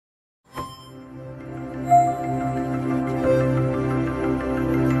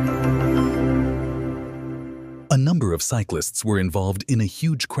number of cyclists were involved in a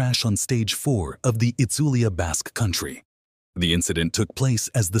huge crash on Stage 4 of the Itzulia Basque Country. The incident took place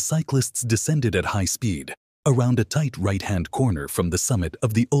as the cyclists descended at high speed, around a tight right-hand corner from the summit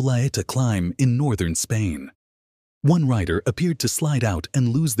of the Olaeta climb in northern Spain. One rider appeared to slide out and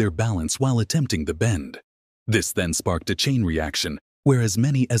lose their balance while attempting the bend. This then sparked a chain reaction, where as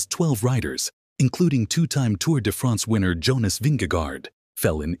many as 12 riders, including two-time Tour de France winner Jonas Vingegaard,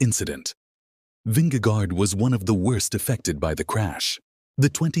 fell in incident. Vingegaard was one of the worst affected by the crash.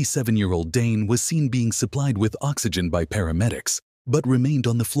 The 27-year-old Dane was seen being supplied with oxygen by paramedics, but remained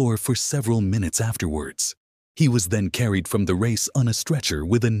on the floor for several minutes afterwards. He was then carried from the race on a stretcher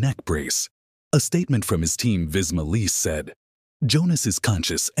with a neck brace. A statement from his team Visma Lease said, "Jonas is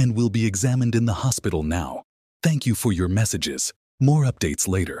conscious and will be examined in the hospital now. Thank you for your messages. More updates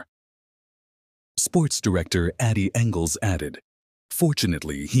later." Sports director Adi Engels added,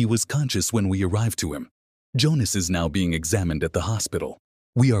 "Fortunately, he was conscious when we arrived to him. Jonas is now being examined at the hospital.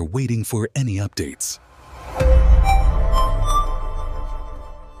 We are waiting for any updates."